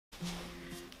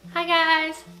Hi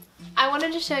guys! I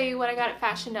wanted to show you what I got at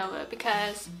Fashion Nova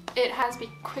because it has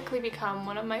quickly become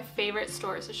one of my favorite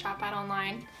stores to shop at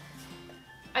online.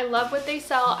 I love what they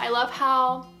sell. I love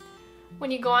how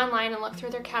when you go online and look through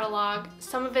their catalog,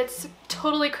 some of it's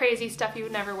totally crazy stuff you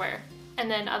would never wear, and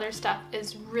then other stuff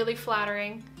is really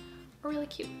flattering or really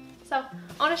cute. So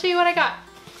I want to show you what I got.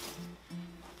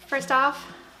 First off,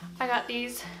 I got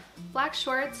these black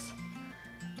shorts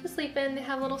to sleep in. They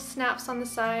have little snaps on the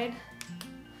side.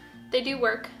 They do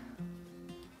work.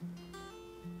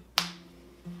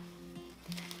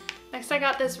 Next I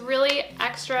got this really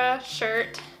extra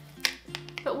shirt,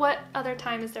 but what other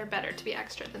time is there better to be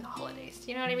extra than the holidays?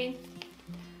 You know what I mean?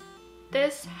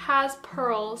 This has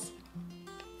pearls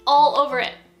all over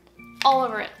it. All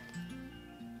over it.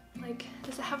 Like,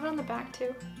 does it have it on the back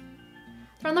too?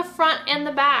 From the front and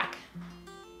the back.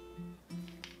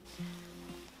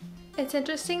 It's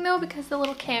interesting though because the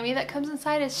little cami that comes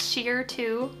inside is sheer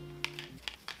too.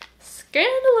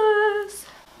 Scandalous!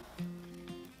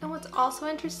 And what's also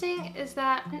interesting is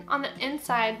that on the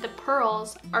inside the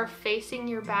pearls are facing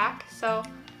your back, so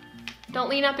don't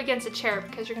lean up against a chair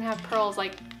because you're gonna have pearls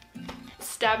like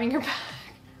stabbing your back.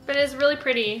 But it is really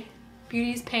pretty.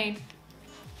 Beauty's pain.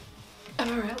 Am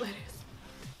I right, ladies?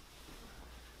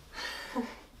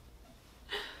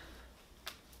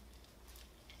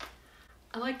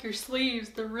 I like your sleeves,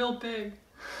 they're real big.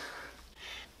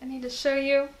 I need to show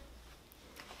you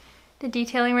the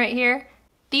detailing right here.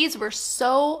 These were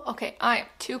so, okay, I am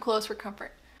too close for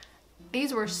comfort.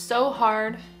 These were so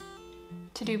hard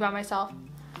to do by myself,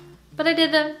 but I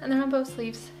did them and they're on both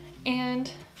sleeves. And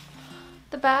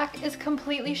the back is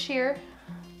completely sheer,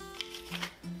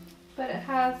 but it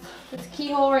has this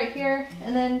keyhole right here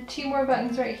and then 2 more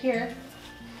buttons right here.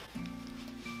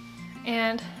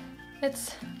 And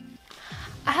it's,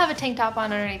 I have a tank top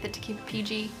on underneath it to keep it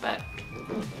PG, but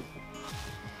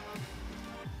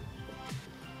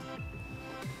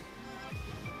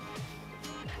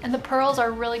and the pearls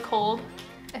are really cold.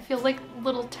 I feel like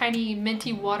little tiny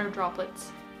minty water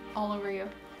droplets all over you.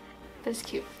 This is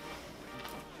cute.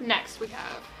 Next we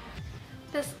have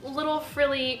this little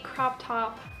frilly crop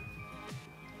top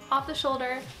off the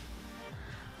shoulder.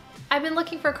 I've been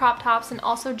looking for crop tops and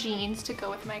also jeans to go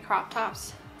with my crop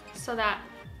tops so that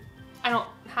I don't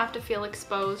have to feel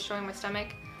exposed showing my stomach,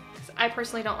 because I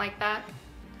personally don't like that.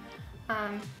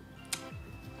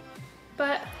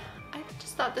 But I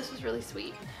just thought this was really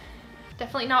sweet.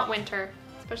 Definitely not winter,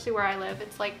 especially where I live.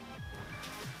 It's like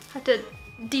I have to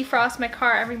defrost my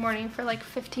car every morning for like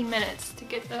 15 minutes to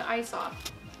get the ice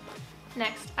off.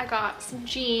 Next, I got some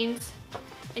jeans,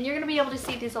 and you're gonna be able to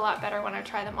see these a lot better when I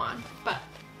try them on, but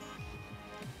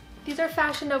these are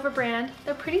Fashion Nova brand.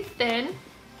 They're pretty thin,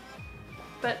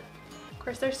 but of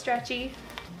course they're stretchy.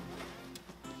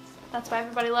 That's why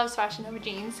everybody loves Fashion Nova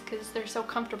jeans, because they're so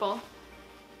comfortable.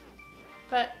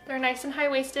 But they're nice and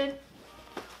high-waisted.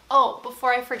 Oh,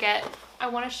 before I forget, I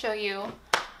want to show you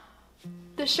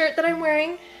the shirt that I'm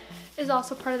wearing is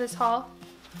also part of this haul.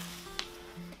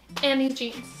 And these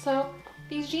jeans. So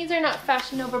these jeans are not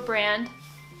Fashion Nova brand,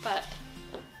 but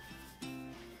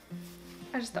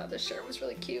I just thought this shirt was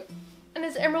really cute. And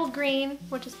it's emerald green,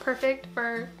 which is perfect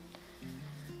for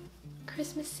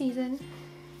Christmas season.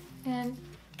 And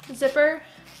the zipper,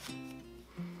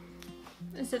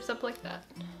 it zips up like that.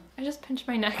 I just pinched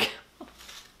my neck.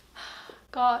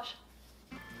 Gosh.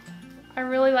 I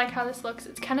really like how this looks.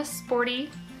 It's kind of sporty,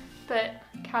 but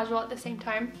casual at the same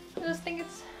time. I just think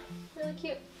it's really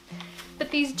cute.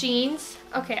 But these jeans,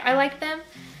 okay, I like them.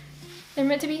 They're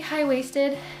meant to be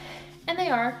high-waisted, and they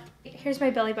are. Here's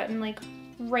my belly button, like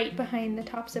right behind the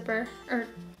top zipper, or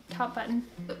top button.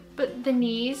 But the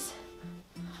knees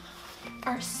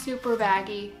are super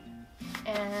baggy,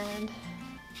 and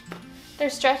they're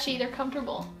stretchy, they're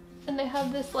comfortable. And they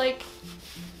have this like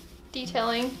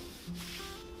detailing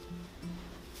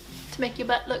to make your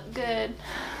butt look good.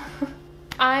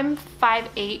 I'm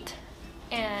 5'8",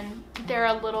 and they're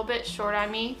a little bit short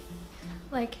on me.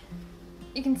 Like,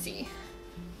 you can see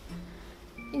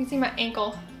my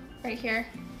ankle right here.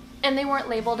 And they weren't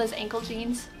labeled as ankle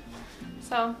jeans.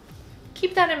 So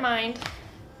keep that in mind.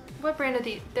 What brand are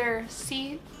these? They're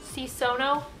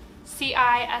Cisono,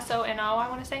 C-I-S-O-N-O, I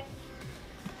want to say.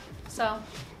 So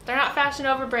they're not Fashion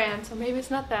Nova brand, so maybe it's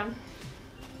not them.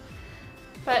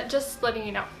 But just letting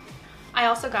you know. I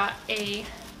also got a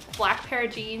black pair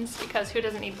of jeans, because who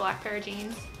doesn't need a black pair of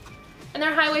jeans? And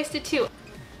they're high-waisted too.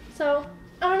 So,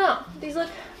 I don't know. These look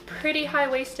pretty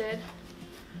high-waisted.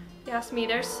 You ask me,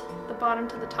 there's the bottom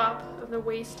to the top of the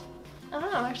waist. I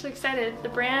don't know, I'm actually excited. The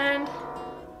brand,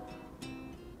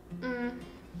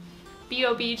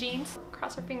 B.O.B. jeans.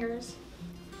 Cross our fingers.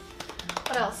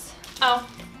 What else? Oh,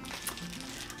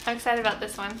 I'm excited about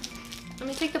this one. Let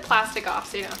me take the plastic off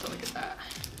so you don't have to look at that.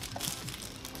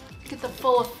 Get the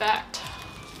full effect.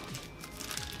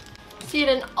 See it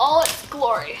in all its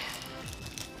glory.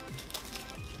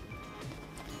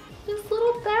 This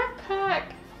little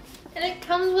backpack. And it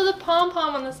comes with a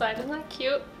pom-pom on the side. Isn't that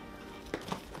cute?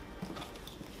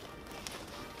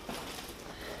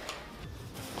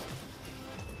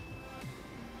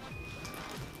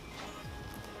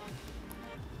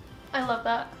 I love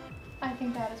that. I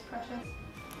think that is precious.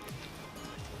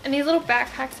 And these little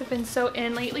backpacks have been so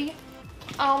in lately.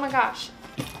 Oh my gosh.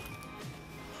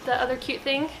 The other cute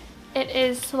thing, it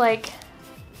is like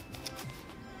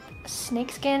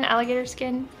snake skin, alligator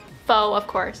skin, faux of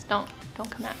course, don't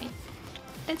come at me.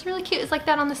 It's really cute. It's like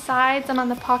that on the sides and on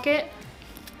the pocket.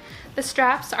 The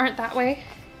straps aren't that way,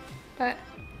 but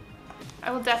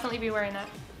I will definitely be wearing that.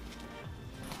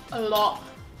 A lot.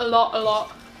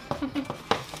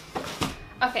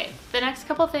 Okay, the next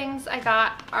couple things I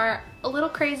got are a little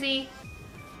crazy.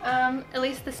 At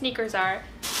least the sneakers are.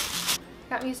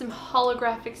 Got me some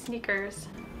holographic sneakers.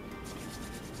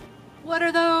 What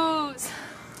are those?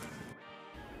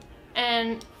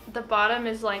 And the bottom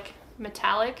is like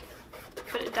metallic,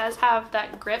 but it does have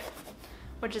that grip,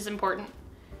 which is important.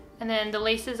 And then the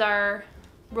laces are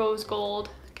rose gold,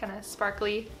 kind of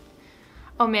sparkly.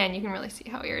 Oh man, you can really see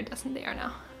how iridescent they are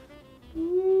now.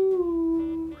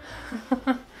 Ooh.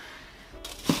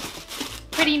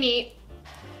 Pretty neat.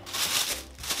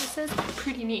 This is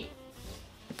pretty neat.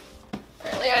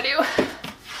 Apparently I do.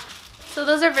 So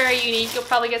those are very unique. You'll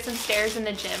probably get some stares in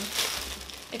the gym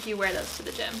if you wear those to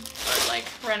the gym or like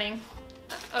running.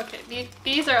 Okay,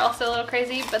 these are also a little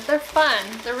crazy, but they're fun.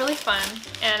 They're really fun.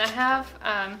 And I have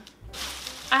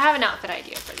an outfit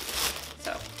idea for these.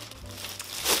 So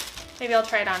maybe I'll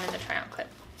try it on in the try on clip.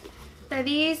 They're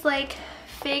these like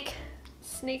fake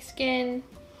snakeskin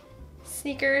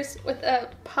sneakers with a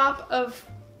pop of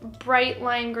bright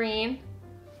lime green.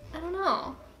 I don't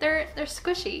know. They're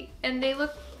squishy and they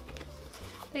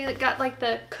got like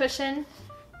the cushion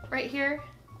right here.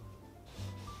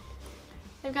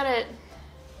 They've got a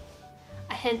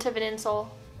hint of an insole.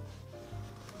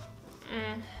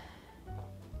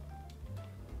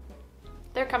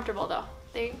 They're comfortable though.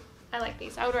 I like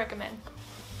these. I would recommend.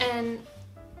 And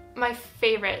my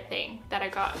favorite thing that I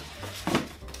got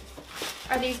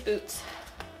are these boots.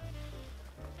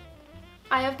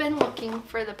 I have been looking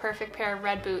for the perfect pair of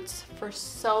red boots for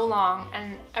so long,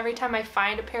 and every time I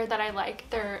find a pair that I like,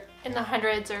 they're in the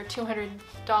hundreds or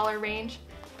 $200 range.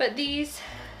 But these,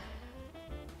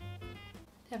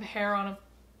 they have hair on them.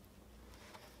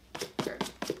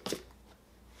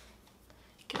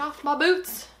 Get off my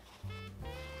boots.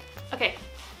 Okay.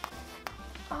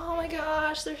 Oh my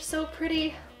gosh, they're so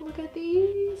pretty. Look at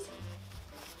these.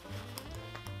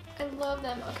 I love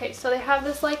them. Okay, so they have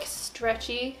this like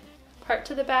stretchy part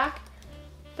to the back,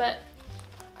 but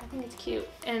I think it's cute.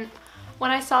 And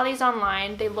when I saw these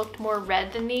online, they looked more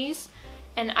red than these,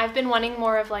 and I've been wanting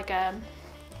more of like a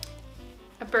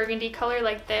burgundy color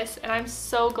like this, and I'm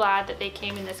so glad that they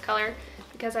came in this color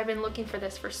because I've been looking for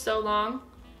this for so long.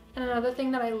 And another thing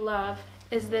that I love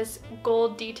is this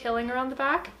gold detailing around the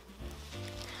back.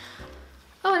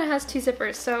 Oh, and it has two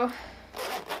zippers, so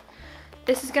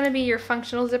this is gonna be your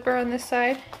functional zipper on this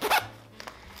side,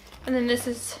 and then this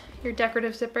is your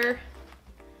decorative zipper,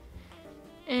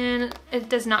 and it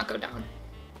does not go down.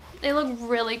 They look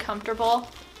really comfortable,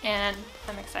 and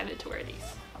I'm excited to wear these.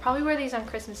 I'll probably wear these on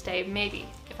Christmas Day, maybe,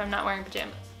 if I'm not wearing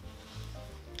pajamas.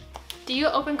 Do you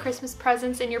open Christmas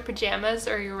presents in your pajamas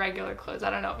or your regular clothes?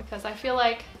 I don't know, because I feel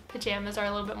like pajamas are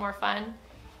a little bit more fun,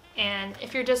 and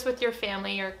if you're just with your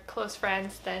family or close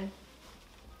friends, then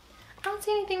I don't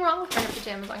see anything wrong with wearing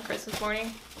pajamas on Christmas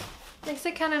morning. Makes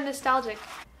it kind of nostalgic.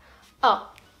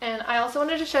 Oh, and I also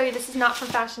wanted to show you, this is not from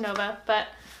Fashion Nova, but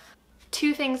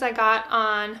two things I got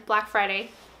on Black Friday.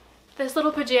 This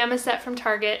little pajama set from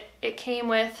Target. It came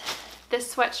with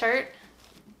this sweatshirt. It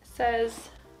says,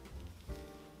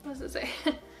 what does it say?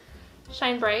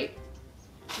 Shine bright,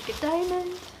 like a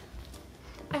diamond.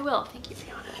 I will, thank you,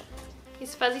 Fiona.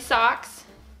 These fuzzy socks,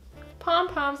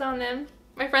 pom-poms on them.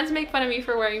 My friends make fun of me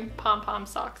for wearing pom-pom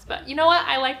socks, but you know what?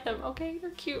 I like them, okay?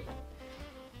 They're cute.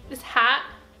 This hat,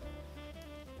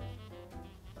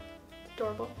 it's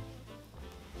adorable.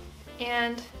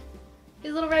 And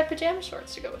these little red pajama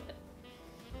shorts to go with it.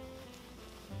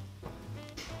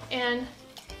 And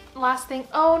last thing,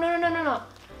 oh no.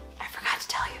 I forgot to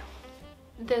tell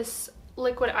you. This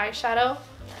liquid eyeshadow,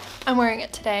 I'm wearing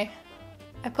it today.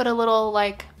 I put a little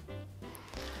like,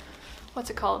 what's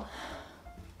it called?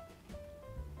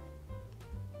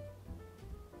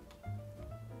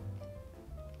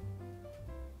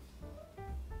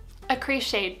 a crease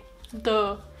shade.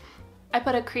 Duh. I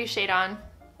put a crease shade on,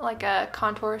 like a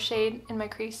contour shade in my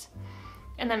crease.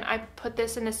 And then I put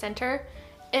this in the center.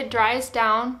 It dries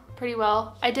down pretty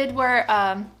well. I did wear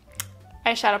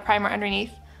eyeshadow primer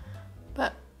underneath,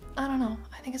 but I don't know.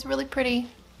 I think it's really pretty.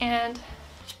 And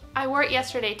I wore it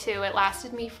yesterday too. It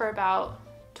lasted me for about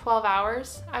 12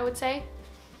 hours, I would say.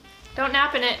 Don't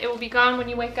nap in it. It will be gone when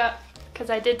you wake up, because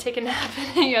I did take a nap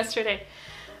in it yesterday.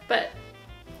 But,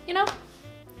 you know,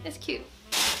 it's cute.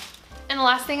 And the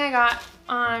last thing I got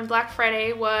on Black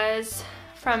Friday was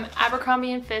from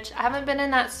Abercrombie & Fitch. I haven't been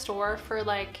in that store for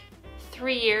like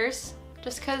 3 years,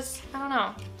 just because, I don't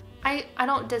know. I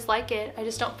don't dislike it. I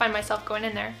just don't find myself going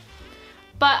in there.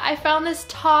 But I found this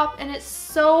top and it's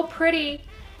so pretty.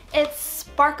 It's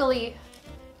sparkly.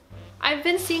 I've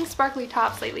been seeing sparkly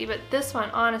tops lately, but this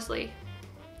one, honestly,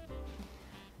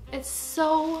 it's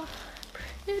so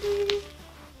pretty.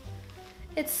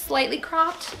 It's slightly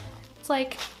cropped. It's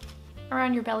like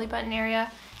around your belly button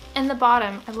area. And the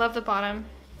bottom, I love the bottom.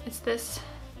 It's this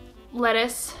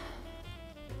lettuce,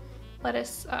 what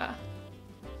is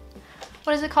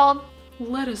it called?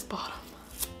 Lettuce bottom.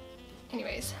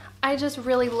 Anyways, I just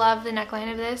really love the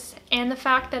neckline of this, and the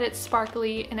fact that it's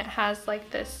sparkly and it has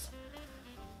like this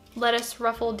lettuce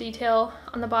ruffle detail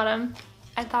on the bottom,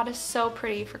 I thought is so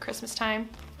pretty for Christmas time.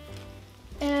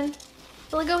 And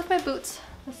will it go with my boots?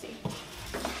 Let's see.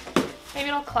 Maybe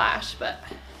it'll clash, but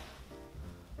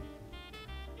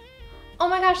oh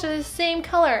my gosh, they're the same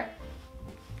color.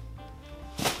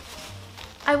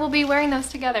 I will be wearing those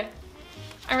together.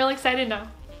 I'm really excited now.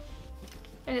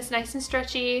 And it's nice and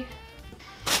stretchy.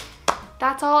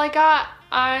 That's all I got.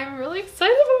 I'm really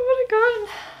excited about what I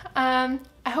got.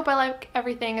 I hope I like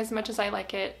everything as much as I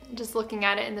like it, just looking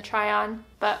at it in the try-on.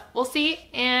 But we'll see,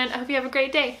 and I hope you have a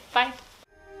great day. Bye.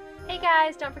 Hey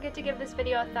guys, don't forget to give this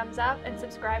video a thumbs up and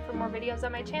subscribe for more videos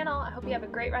on my channel. I hope you have a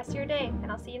great rest of your day,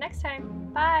 and I'll see you next time.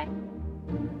 Bye.